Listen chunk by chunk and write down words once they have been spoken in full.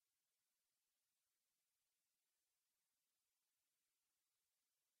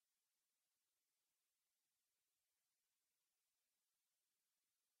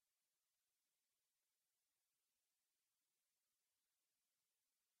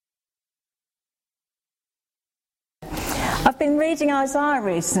I've been reading Isaiah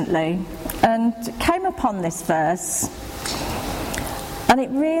recently and came upon this verse, and it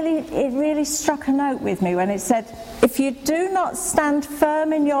really struck a note with me when it said, if you do not stand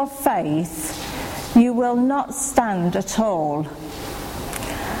firm in your faith, you will not stand at all.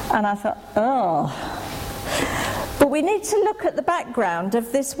 And I thought, oh. But we need to look at the background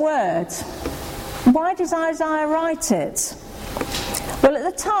of this word. Why does Isaiah write it? Well, at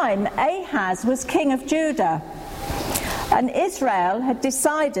the time, Ahaz was king of Judah, and Israel had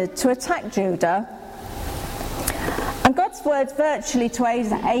decided to attack Judah. And God's word virtually to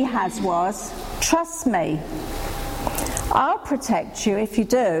Ahaz was, trust me, I'll protect you if you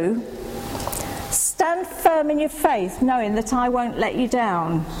do. Stand firm in your faith, knowing that I won't let you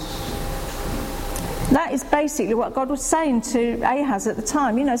down. That is basically what God was saying to Ahaz at the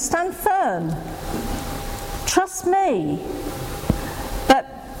time. You know, stand firm. Trust me. But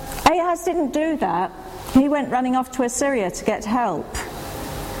Ahaz didn't do that. He went running off to Assyria to get help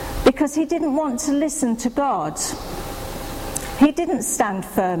because he didn't want to listen to God. He didn't stand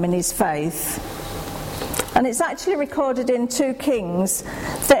firm in his faith. And it's actually recorded in 2 Kings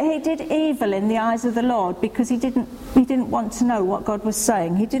that he did evil in the eyes of the Lord because he didn't want to know what God was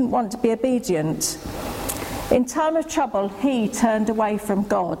saying. He didn't want to be obedient. In time of trouble, he turned away from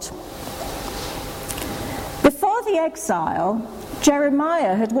God. Before the exile,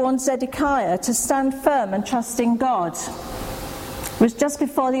 Jeremiah had warned Zedekiah to stand firm and trust in God. It was just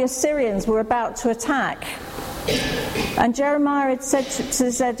before the Assyrians were about to attack. And Jeremiah had said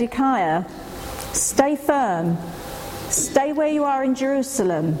to Zedekiah, stay firm, stay where you are in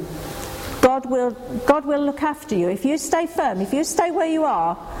Jerusalem. God will look after you. If you stay firm, if you stay where you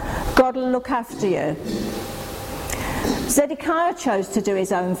are, God will look after you. Zedekiah chose to do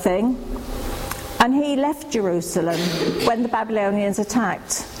his own thing, and he left Jerusalem when the Babylonians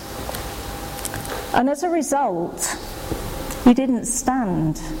attacked. And as a result, he didn't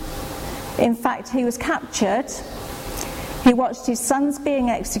stand. In fact, he was captured. He watched his sons being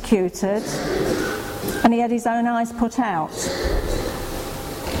executed, and he had his own eyes put out.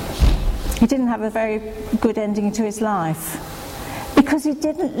 He didn't have a very good ending to his life because he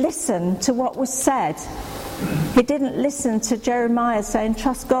didn't listen to what was said. He didn't listen to Jeremiah saying,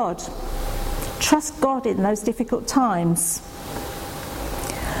 trust God. Trust God in those difficult times.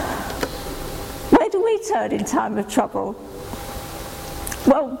 Where do we turn in time of trouble?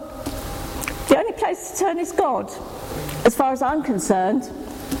 Well, the only place to turn is God, as far as I'm concerned.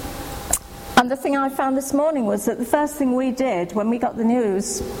 And the thing I found this morning was that the first thing we did when we got the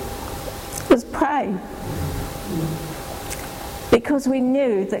news was pray. Because we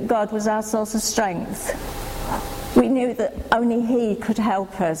knew that God was our source of strength. We knew that only He could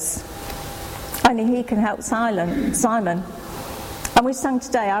help us. Only He can help Simon. And we sang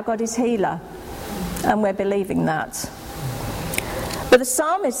today, our God is healer. And we're believing that. But the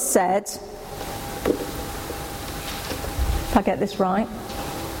psalmist said, if I get this right,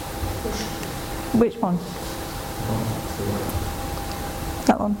 which one?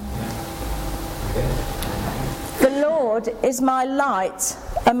 That one. The Lord is my light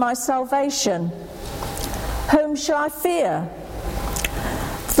and my salvation. Whom shall I fear?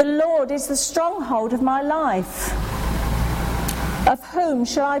 The Lord is the stronghold of my life. Of whom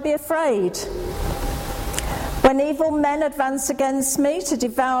shall I be afraid? When evil men advance against me to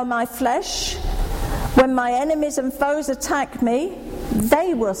devour my flesh, when my enemies and foes attack me,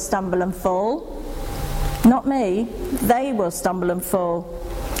 they will stumble and fall. Not me, they will stumble and fall.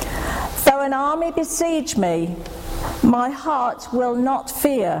 Though an army besiege me, my heart will not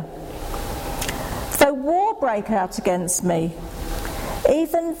fear. Though war break out against me,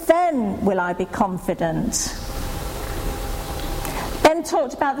 even then will I be confident. Ben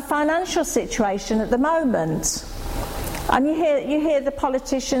talked about the financial situation at the moment. And you hear the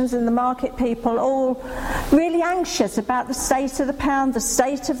politicians and the market people all really anxious about the state of the pound, the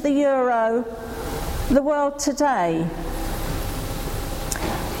state of the euro, the world today.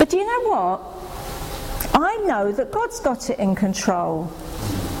 But do you know what? I know that God's got it in control.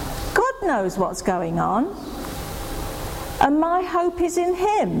 God knows what's going on. And my hope is in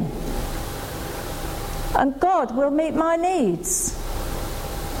Him. And God will meet my needs.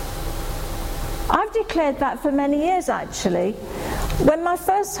 I've declared that for many years, actually. When my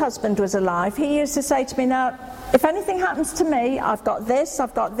first husband was alive, he used to say to me, now, if anything happens to me, I've got this,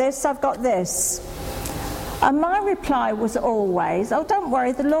 I've got this, I've got this. And my reply was always, oh, don't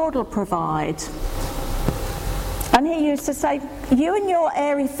worry, the Lord will provide. And he used to say, you and your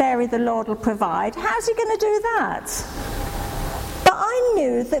airy-fairy, the Lord will provide. How's He going to do that? But I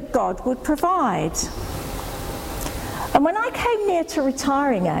knew that God would provide. And when I came near to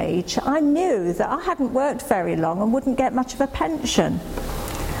retiring age, I knew that I hadn't worked very long and wouldn't get much of a pension.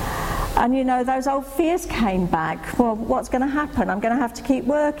 And you know, those old fears came back. Well, what's going to happen? I'm going to have to keep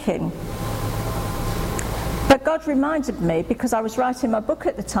working. But God reminded me, because I was writing my book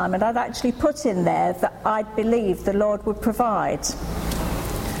at the time, and I'd actually put in there that I believed the Lord would provide.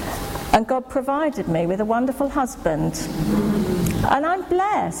 And God provided me with a wonderful husband. And I'm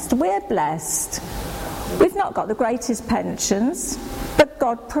blessed. We're blessed. We've not got the greatest pensions, but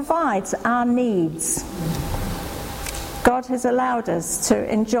God provides our needs. God has allowed us to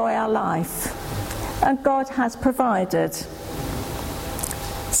enjoy our life, and God has provided.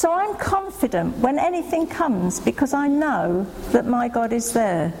 So I'm confident when anything comes, because I know that my God is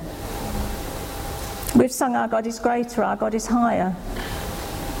there. We've sung, our God is greater, our God is higher.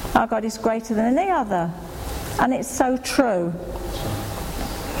 Our God is greater than any other. And it's so true.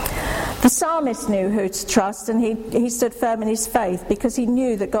 The psalmist knew who to trust, and he stood firm in his faith because he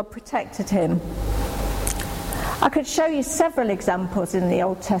knew that God protected him. I could show you several examples in the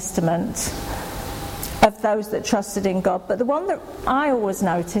Old Testament of those that trusted in God, but the one that I always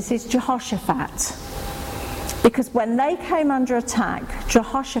notice is Jehoshaphat. Because when they came under attack,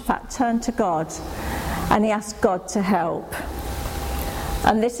 Jehoshaphat turned to God and he asked God to help.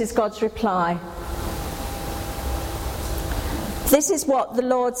 And this is God's reply. This is what the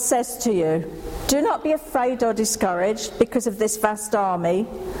Lord says to you. Do not be afraid or discouraged because of this vast army,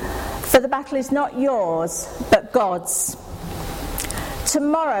 for the battle is not yours, but God's.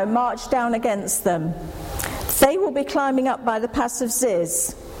 Tomorrow march down against them. They will be climbing up by the pass of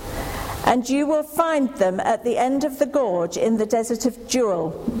Ziz, and you will find them at the end of the gorge in the desert of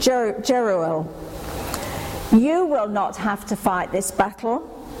Jeruel. You will not have to fight this battle.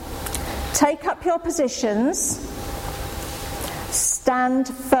 Take up your positions. Stand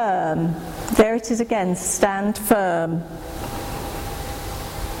firm. There it is again, stand firm.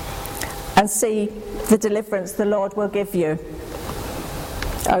 And see the deliverance the Lord will give you,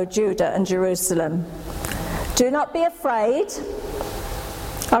 O Judah and Jerusalem. Do not be afraid.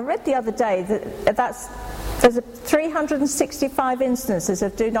 I read the other day that there's 365 instances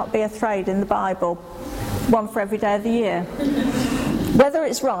of do not be afraid in the Bible, one for every day of the year. Whether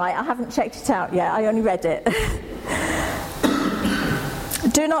it's right, I haven't checked it out yet, I only read it.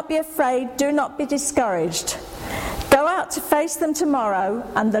 Do not be afraid, do not be discouraged. Go out to face them tomorrow,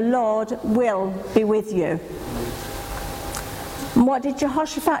 and the Lord will be with you. And what did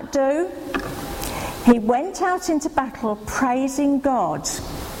Jehoshaphat do? He went out into battle praising God.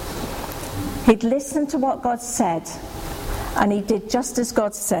 He'd listened to what God said, and he did just as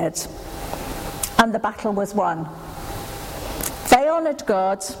God said. And the battle was won. They honoured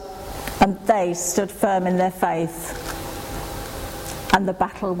God, and they stood firm in their faith. And the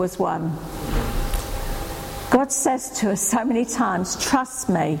battle was won. God says to us so many times, trust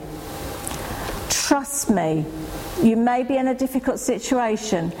me. Trust me. You may be in a difficult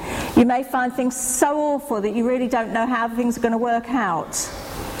situation. You may find things so awful that you really don't know how things are going to work out.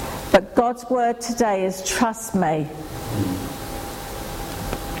 But God's word today is trust me.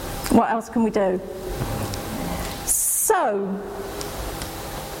 What else can we do? So,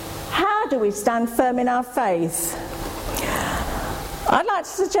 how do we stand firm in our faith? I'd like to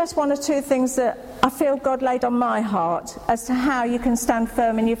suggest one or two things that I feel God laid on my heart as to how you can stand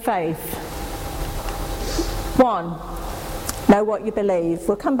firm in your faith. 1, know what you believe.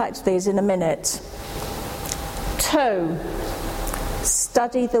 We'll come back to these in a minute. 2,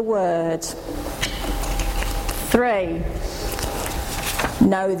 study the word. 3,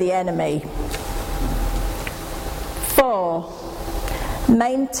 know the enemy. 4,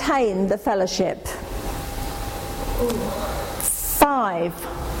 maintain the fellowship. 5,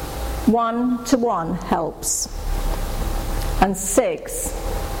 one-to-one helps. And 6,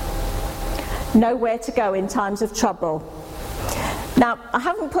 know where to go in times of trouble. Now, I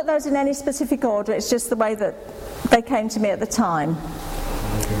haven't put those in any specific order, it's just the way that they came to me at the time.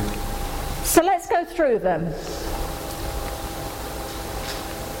 So let's go through them.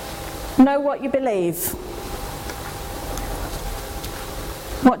 Know what you believe.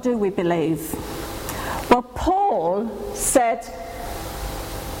 What do we believe? Well, Paul said,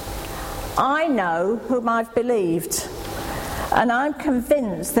 I know whom I've believed, and I'm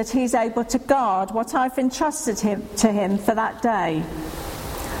convinced that he's able to guard what I've entrusted to him for that day.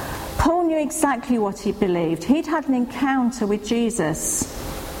 Paul knew exactly what he believed. He'd had an encounter with Jesus.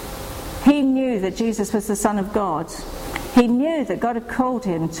 He knew that Jesus was the Son of God. He knew that God had called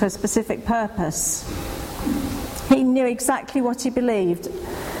him to a specific purpose. He knew exactly what he believed.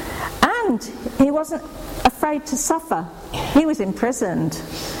 And he wasn't afraid to suffer. He was imprisoned.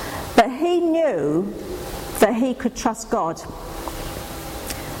 But he knew that he could trust God.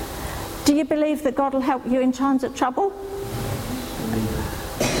 Do you believe that God will help you in times of trouble?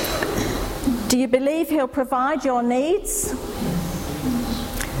 Do you believe he'll provide your needs?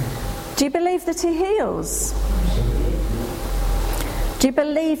 Do you believe that he heals? Do you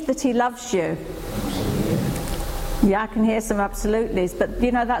believe that he loves you? Yeah, I can hear some absolutelys, but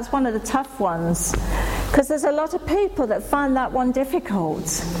you know, that's one of the tough ones, because there's a lot of people that find that one difficult.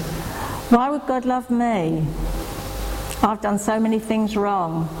 Why would God love me? I've done so many things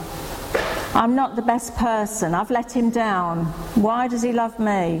wrong. I'm not the best person. I've let him down. Why does he love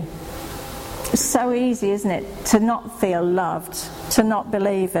me? It's so easy, isn't it, to not feel loved, to not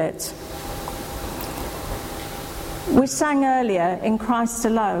believe it. We sang earlier, in Christ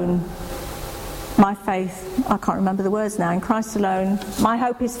alone, my faith, I can't remember the words now, in Christ alone, my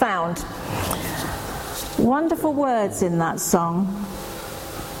hope is found. Wonderful words in that song.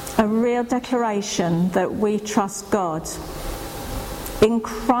 A real declaration that we trust God. In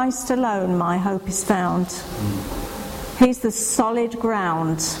Christ alone, my hope is found. He's the solid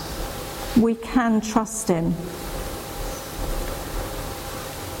ground. We can trust him.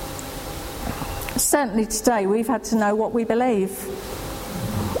 Certainly today we've had to know what we believe.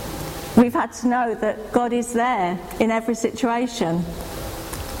 We've had to know that God is there in every situation.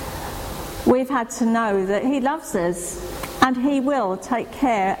 We've had to know that he loves us and he will take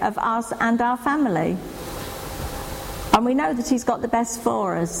care of us and our family. And we know that he's got the best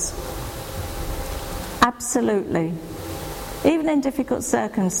for us. Absolutely. Even in difficult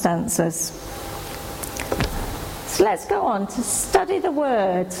circumstances. So let's go on to study the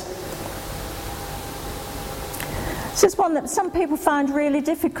Word. This is one that some people find really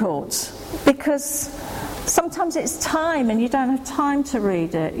difficult, because sometimes it's time and you don't have time to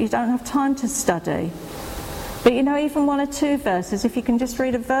read it, you don't have time to study. But you know, even one or two verses, if you can just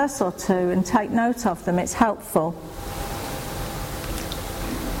read a verse or two and take note of them, it's helpful.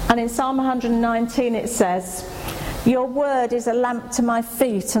 And in Psalm 119 it says, "Your word is a lamp to my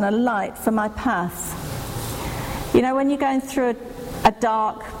feet and a light for my path." You know, when you're going through a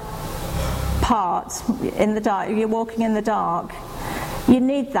dark part, in the dark, you're walking in the dark, you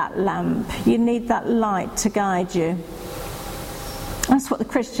need that lamp, you need that light to guide you. That's what the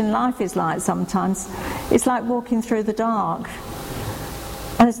Christian life is like sometimes. It's like walking through the dark.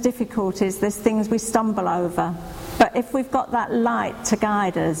 And there's difficulties, there's things we stumble over. But if we've got that light to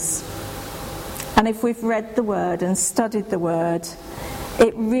guide us, and if we've read the Word and studied the Word,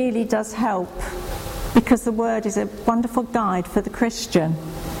 it really does help, because the Word is a wonderful guide for the Christian.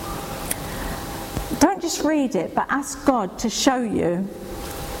 Don't just read it, but ask God to show you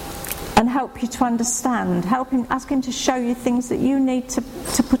and help you to understand. Ask him to show you things that you need to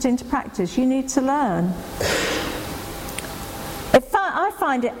put into practice, you need to learn. I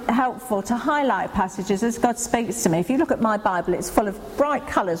find it helpful to highlight passages as God speaks to me. If you look at my Bible, it's full of bright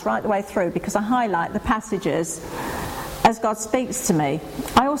colours right the way through, because I highlight the passages as God speaks to me.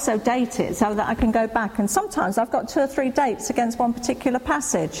 I also date it so that I can go back, and sometimes I've got 2 or 3 dates against one particular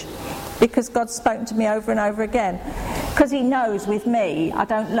passage, because God's spoken to me over and over again. Because he knows with me, I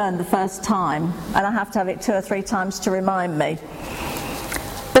don't learn the first time, and I have to have it 2 or 3 times to remind me.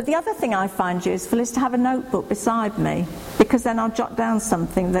 But the other thing I find useful is to have a notebook beside me, because then I'll jot down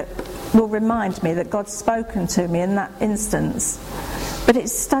something that will remind me that God's spoken to me in that instance. But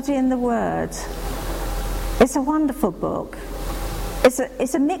it's studying the Word. It's a wonderful book.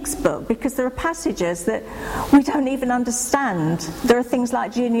 It's a mixed book, because there are passages that we don't even understand. There are things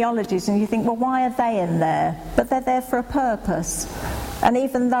like genealogies, and you think, well, why are they in there? But they're there for a purpose. And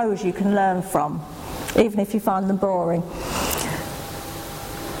even those you can learn from, even if you find them boring.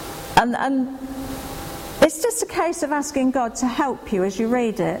 And it's just a case of asking God to help you as you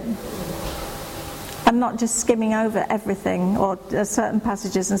read it, and not just skimming over everything or certain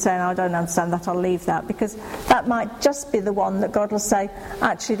passages and saying, I don't understand that, I'll leave that, because that might just be the one that God will say,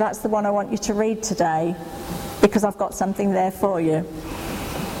 actually that's the one I want you to read today, because I've got something there for you.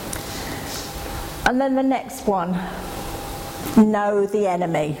 And then the next one, know the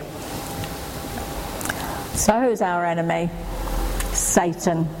enemy. So who's our enemy?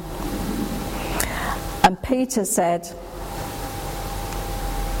 Satan. And Peter said,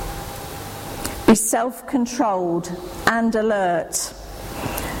 be self-controlled and alert.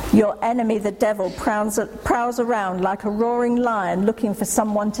 Your enemy, the devil, prowls around like a roaring lion looking for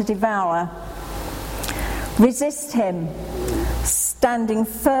someone to devour. Resist him, standing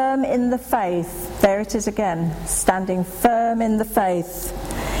firm in the faith. There it is again, standing firm in the faith,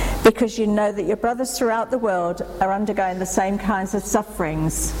 because you know that your brothers throughout the world are undergoing the same kinds of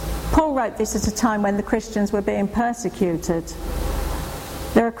sufferings. Paul wrote this at a time when the Christians were being persecuted.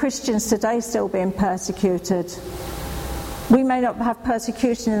 There are Christians today still being persecuted. We may not have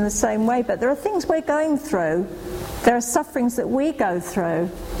persecution in the same way, but there are things we're going through. There are sufferings that we go through,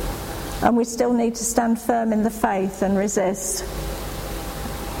 and we still need to stand firm in the faith and resist.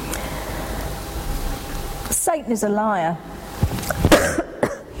 Satan is a liar.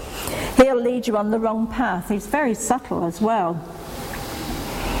 He'll lead you on the wrong path. He's very subtle as well.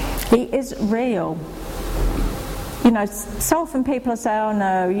 He is real. You know, so often people say, oh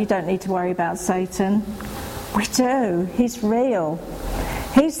no, you don't need to worry about Satan. We do. He's real.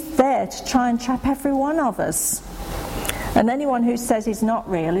 He's there to try and trap every one of us. And anyone who says he's not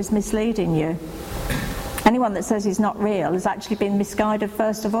real is misleading you. Anyone that says he's not real has actually been misguided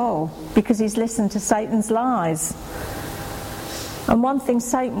first of all, because he's listened to Satan's lies. And one thing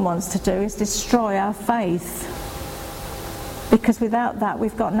Satan wants to do is destroy our faith. Because without that,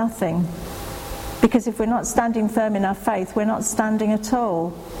 we've got nothing. Because if we're not standing firm in our faith, we're not standing at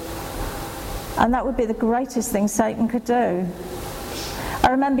all. And that would be the greatest thing Satan could do. I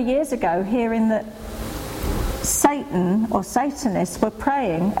remember years ago hearing that Satan or Satanists were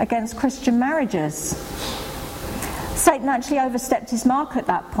praying against Christian marriages. Satan actually overstepped his mark at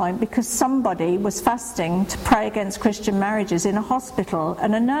that point, because somebody was fasting to pray against Christian marriages in a hospital,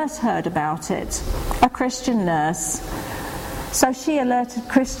 and a nurse heard about it, a Christian nurse. So she alerted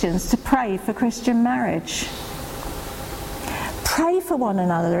Christians to pray for Christian marriage. Pray for one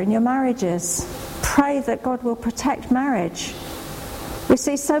another in your marriages. Pray that God will protect marriage. We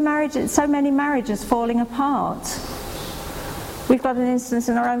see so many marriages falling apart. We've got an instance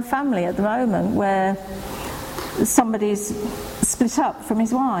in our own family at the moment where somebody's split up from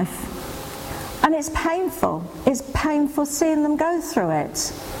his wife. And it's painful. It's painful seeing them go through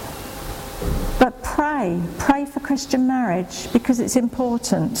it. But pray for Christian marriage, because it's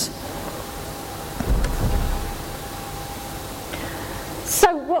important.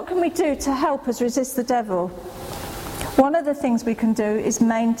 So what can we do to help us resist the devil? One of the things we can do is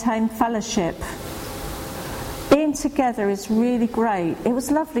maintain fellowship. Being together is really great. It was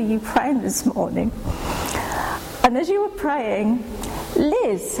lovely you praying this morning. And as you were praying,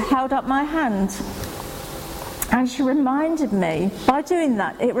 Liz held up my hand. And she reminded me, by doing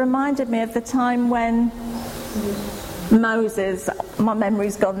that, it reminded me of the time when Moses, my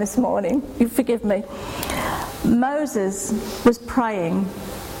memory's gone this morning, you forgive me. Moses was praying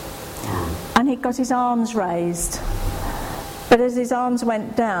and he got his arms raised. But as his arms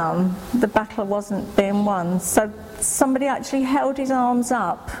went down, the battle wasn't being won. So somebody actually held his arms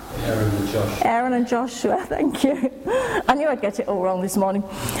up. Aaron and Joshua, thank you. I knew I'd get it all wrong this morning.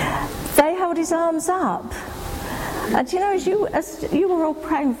 They held his arms up. And you know, as you were all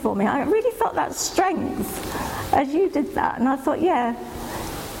praying for me, I really felt that strength as you did that. And I thought, yeah,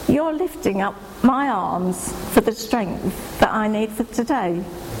 you're lifting up my arms for the strength that I need for today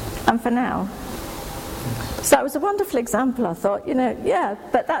and for now. So it was a wonderful example, I thought, you know, yeah,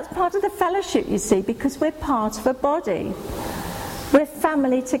 but that's part of the fellowship, you see, because we're part of a body. We're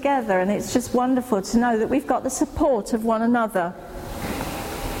family together, and it's just wonderful to know that we've got the support of one another.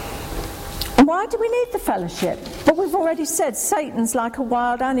 And why do we need the fellowship? Well, we've already said Satan's like a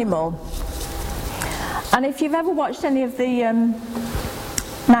wild animal. And if you've ever watched any of the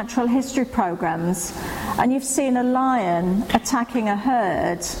natural history programs, and you've seen a lion attacking a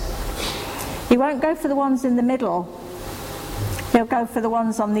herd, he won't go for the ones in the middle. He'll go for the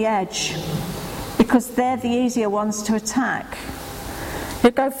ones on the edge, because they're the easier ones to attack.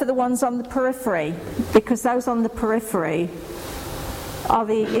 He'll go for the ones on the periphery, because those on the periphery are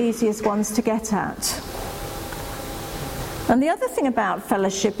the easiest ones to get at. And the other thing about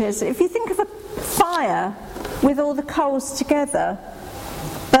fellowship is, if you think of a fire with all the coals together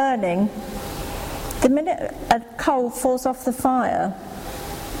burning, the minute a coal falls off the fire,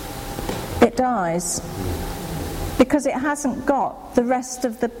 it dies, because it hasn't got the rest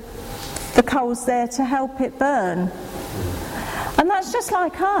of the coals there to help it burn. And that's just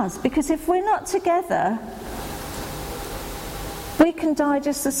like us, because if we're not together, we can die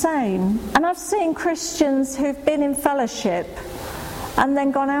just the same. And I've seen Christians who've been in fellowship and then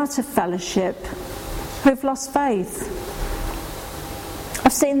gone out of fellowship, who've lost faith.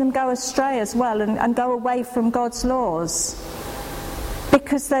 I've seen them go astray as well, and go away from God's laws,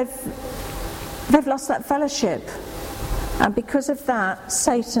 because they've lost that fellowship. And because of that,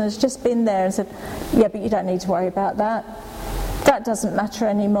 Satan has just been there and said, yeah, but you don't need to worry about that. That doesn't matter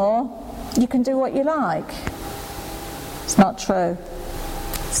anymore. You can do what you like. It's not true.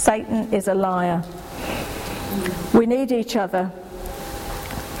 Satan is a liar. We need each other.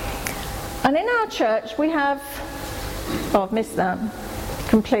 And in our church we have, oh, I've missed that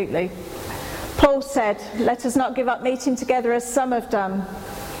completely. Paul said, "Let us not give up meeting together as some have done,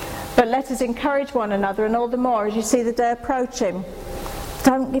 but let us encourage one another, and all the more as you see the day approaching."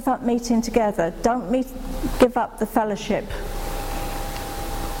 Don't give up meeting together. Don't give up the fellowship.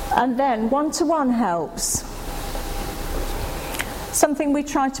 And then one-to-one helps. Something we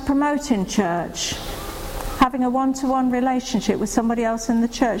try to promote in church. Having a one-to-one relationship with somebody else in the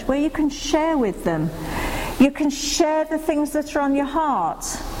church where you can share with them. You can share the things that are on your heart.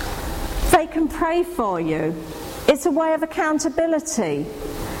 They can pray for you. It's a way of accountability,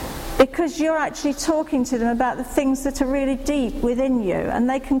 because you're actually talking to them about the things that are really deep within you, and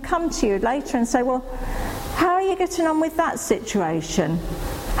they can come to you later and say, "Well, how are you getting on with that situation?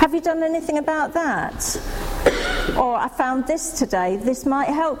 Have you done anything about that?" Or, "I found this today, this might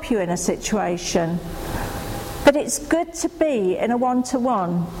help you in a situation." But it's good to be in a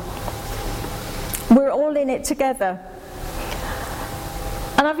one-to-one. We're all in it together.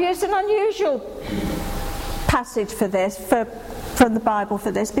 And I've used an unusual passage for this, from the Bible for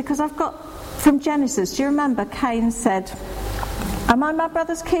this, because I've got from Genesis. Do you remember Cain said, "Am I my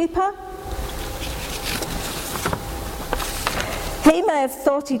brother's keeper?" He may have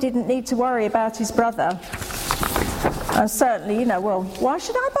thought he didn't need to worry about his brother. And certainly, well, why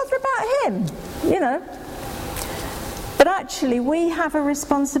should I bother about him? But actually, we have a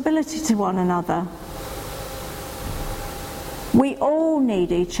responsibility to one another. We all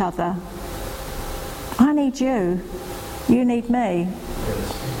need each other. I need you. You need me.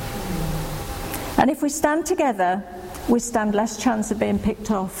 And if we stand together, we stand less chance of being picked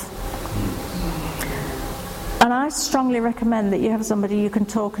off. And I strongly recommend that you have somebody you can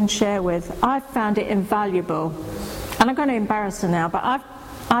talk and share with. I've found it invaluable. And I'm going to embarrass her now, but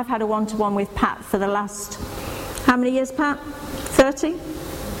I've had a one-to-one with Pat for the last, how many years, Pat? 30?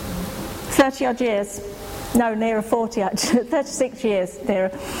 30 odd years. No, nearer 40 actually. 36 years nearer.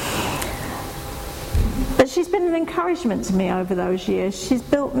 But she's been an encouragement to me over those years. She's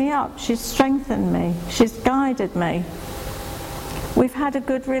built me up. She's strengthened me. She's guided me. We've had a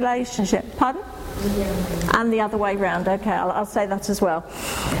good relationship. Pardon? And the other way round. Okay, I'll say that as well.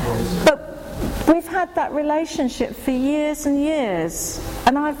 But we've had that relationship for years and years,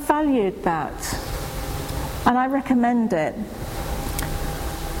 and I've valued that, and I recommend it.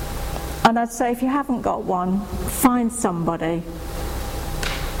 And I'd say, if you haven't got one, find somebody.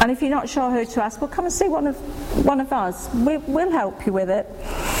 And if you're not sure who to ask, well, come and see one of us. We'll help you with it.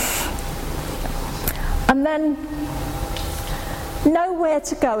 And then know where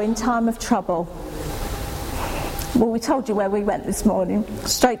to go in time of trouble. Well, we told you where we went this morning,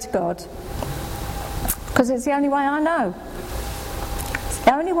 straight to God. Because it's the only way I know. It's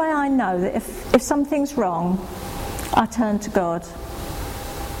the only way I know that if something's wrong, I turn to God.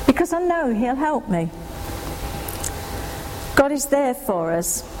 Because I know He'll help me. God is there for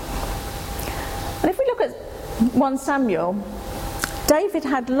us. And if we look at 1 Samuel, David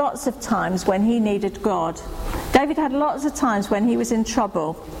had lots of times when he needed God. David had lots of times when he was in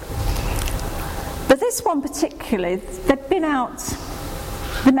trouble. But this one particularly, the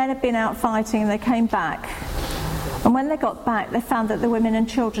men had been out fighting and they came back. And when they got back, they found that the women and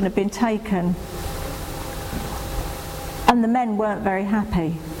children had been taken. And the men weren't very happy.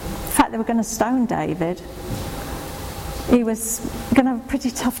 In fact, they were going to stone David. He was going to have a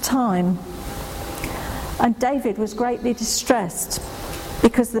pretty tough time. And David was greatly distressed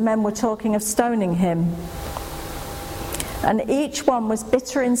because the men were talking of stoning him. And each one was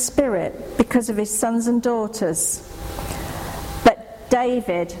bitter in spirit because of his sons and daughters. But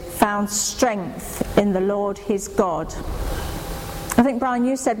David found strength in the Lord his God. I think, Brian,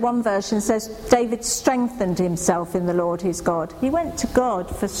 you said one version says David strengthened himself in the Lord his God. He went to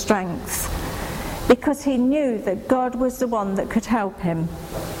God for strength because he knew that God was the one that could help him.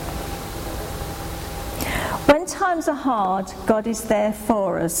 When times are hard, God is there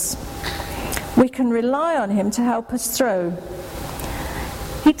for us. We can rely on Him to help us through.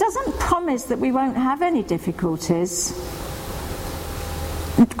 He doesn't promise that we won't have any difficulties.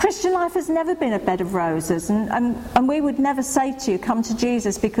 Christian life has never been a bed of roses, and we would never say to you, come to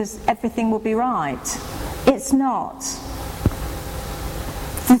Jesus because everything will be right. It's not.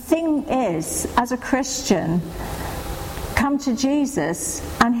 The thing is, as a Christian, come to Jesus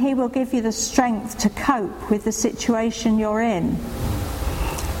and He will give you the strength to cope with the situation you're in.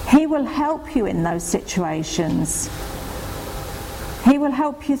 He will help you in those situations. He will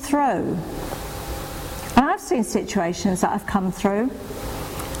help you through. And I've seen situations that I've come through.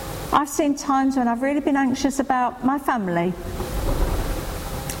 I've seen times when I've really been anxious about my family.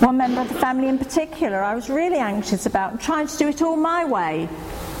 One member of the family in particular, I was really anxious about, trying to do it all my way.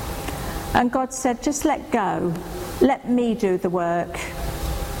 And God said, just let go. Let me do the work.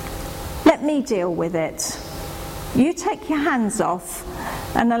 Let me deal with it. You take your hands off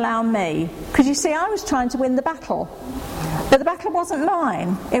and allow me. Because you see, I was trying to win the battle. But the battle wasn't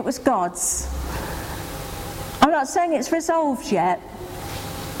mine, it was God's. I'm not saying it's resolved yet,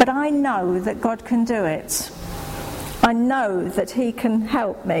 but I know that God can do it. I know that he can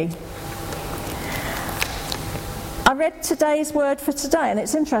help me. I read today's word for today, and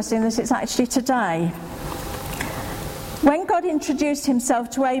it's interesting that it's actually today. When God introduced himself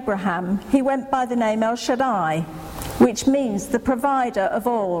to Abraham, he went by the name El Shaddai, which means the provider of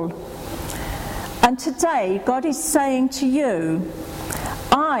all. And today, God is saying to you,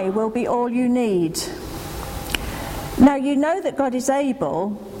 I will be all you need. Now, you know that God is able,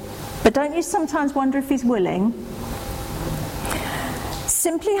 but don't you sometimes wonder if he's willing?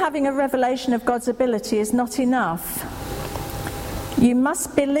 Simply having a revelation of God's ability is not enough. You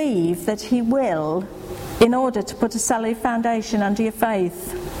must believe that he will in order to put a solid foundation under your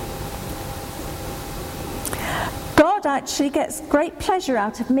faith. God actually gets great pleasure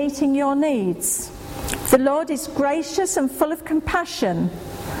out of meeting your needs. The Lord is gracious and full of compassion,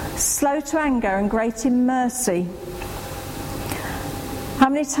 slow to anger and great in mercy. How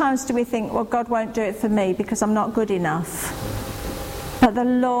many times do we think, well, God won't do it for me because I'm not good enough? But the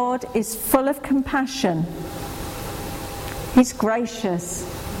Lord is full of compassion. He's gracious.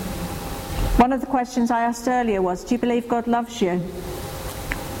 One of the questions I asked earlier was, do you believe God loves you?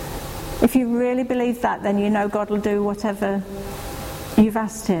 If you really believe that, then you know God will do whatever you've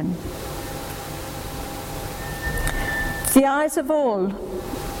asked him. The eyes of all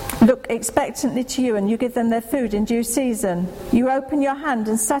look expectantly to you, and you give them their food in due season. You open your hand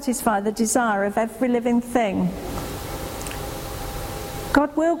and satisfy the desire of every living thing.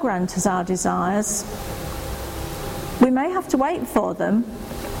 God will grant us our desires. We may have to wait for them.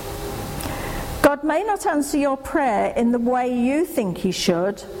 God may not answer your prayer in the way you think he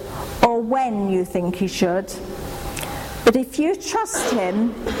should, or when you think he should. But if you trust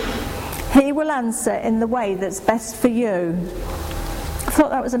him, he will answer in the way that's best for you. I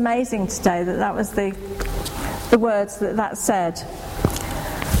thought that was amazing today, that was the words that said.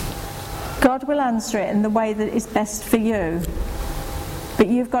 God will answer it in the way that is best for you. But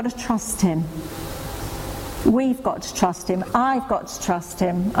you've got to trust him. We've got to trust him. I've got to trust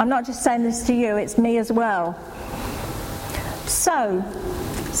him. I'm not just saying this to you, it's me as well. So,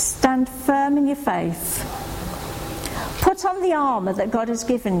 stand firm in your faith. Put on the armour that God has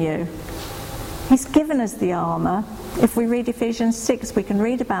given you. He's given us the armour. If we read Ephesians 6, we can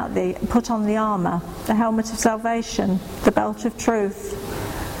read about put on the armour, the helmet of salvation, the belt of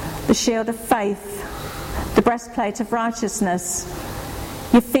truth, the shield of faith, the breastplate of righteousness,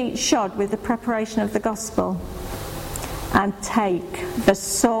 your feet shod with the preparation of the gospel, and take the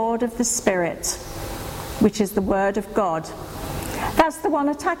sword of the Spirit, which is the word of God. That's the one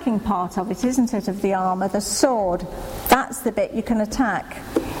attacking part of it, isn't it, of the armour, the sword. That's the bit you can attack.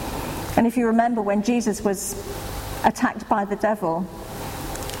 And if you remember when Jesus was attacked by the devil,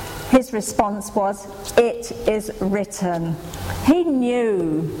 his response was, "It is written." He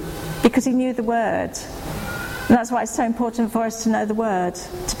knew, because he knew the word. And that's why it's so important for us to know the word,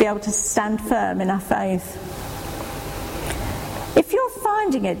 to be able to stand firm in our faith. If you're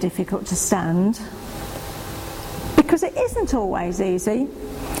finding it difficult to stand, because it isn't always easy,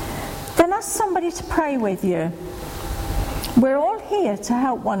 then ask somebody to pray with you. We're all here to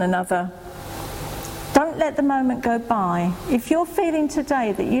help one another. Don't let the moment go by. If you're feeling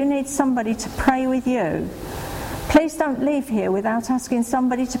today that you need somebody to pray with you, please don't leave here without asking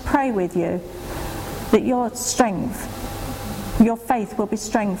somebody to pray with you, that your strength, your faith will be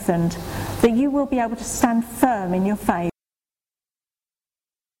strengthened, that you will be able to stand firm in your faith.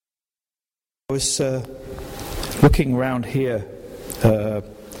 I was looking around here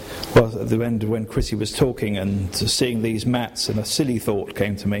at the end when Chrissy was talking and seeing these mats, and a silly thought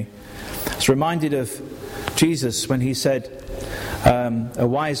came to me. I was reminded of Jesus when he said, a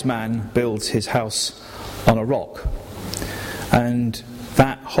wise man builds his house on a rock. And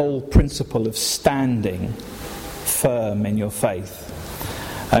that whole principle of standing firm in your faith.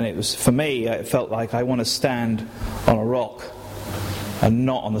 And it was, for me, it felt like I want to stand on a rock and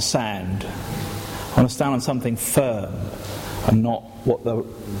not on the sand. I want to stand on something firm and not what the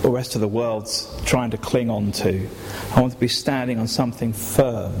rest of the world's trying to cling on to. I want to be standing on something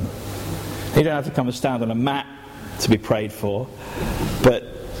firm. You don't have to come and stand on a mat to be prayed for, but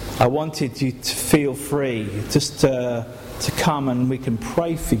I wanted you to feel free just to come and we can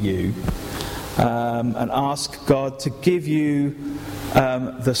pray for you and ask God to give you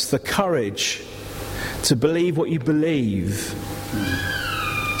the courage to believe what you believe,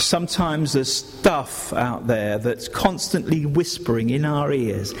 sometimes there's stuff out there that's constantly whispering in our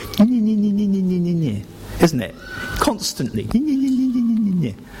ears, isn't it? Constantly.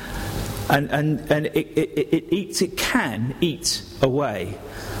 And it can eat away.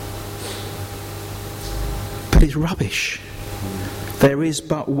 But it's rubbish. There is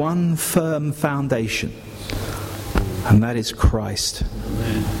but one firm foundation, and that is Christ.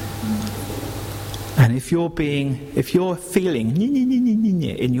 Amen. And if you're feeling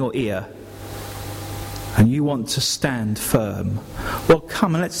in your ear, and you want to stand firm, well,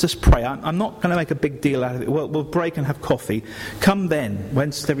 come and let's just pray. I'm not going to make a big deal out of it. We'll break and have coffee. Come then,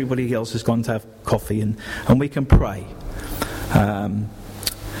 once everybody else has gone to have coffee, and we can pray.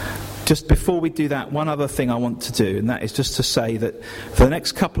 Just before we do that, one other thing I want to do, and that is just to say that for the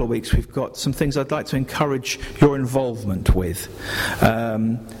next couple of weeks we've got some things I'd like to encourage your involvement with.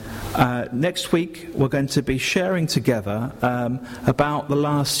 Next week we're going to be sharing together about the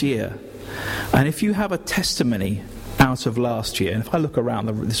last year. And if you have a testimony out of last year, and if I look around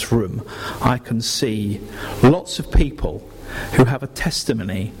this room, I can see lots of people who have a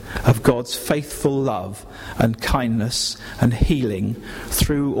testimony of God's faithful love and kindness and healing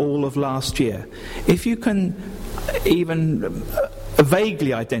through all of last year. If you can even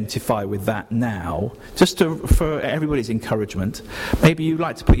vaguely identify with that now, just for everybody's encouragement, maybe you'd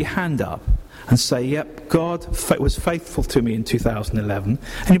like to put your hand up and say, yep, God was faithful to me in 2011.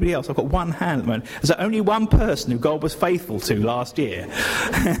 Anybody else? I've got one hand at the moment. Is there only one person who God was faithful to last year?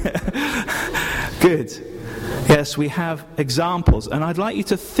 Good. Yes, we have examples, and I'd like you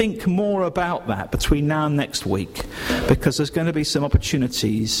to think more about that between now and next week, because there's going to be some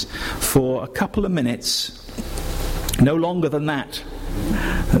opportunities for a couple of minutes, no longer than that,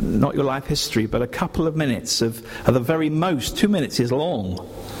 not your life history, but a couple of minutes of at the very most, 2 minutes is long.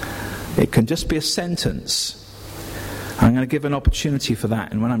 It can just be a sentence. I'm going to give an opportunity for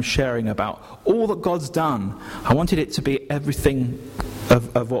that, and when I'm sharing about all that God's done, I wanted it to be everything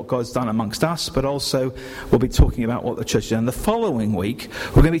of what God's done amongst us, but also we'll be talking about what the church has done. The following week,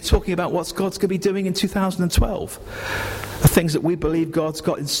 we're going to be talking about what God's going to be doing in 2012, the things that we believe God's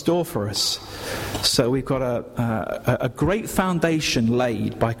got in store for us. So we've got a great foundation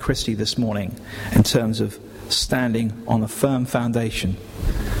laid by Christy this morning in terms of standing on a firm foundation.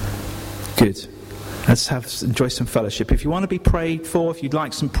 Good. Let's enjoy some fellowship. If you want to be prayed for, if you'd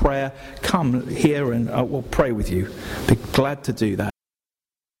like some prayer, come here and we'll pray with you. Be glad to do that.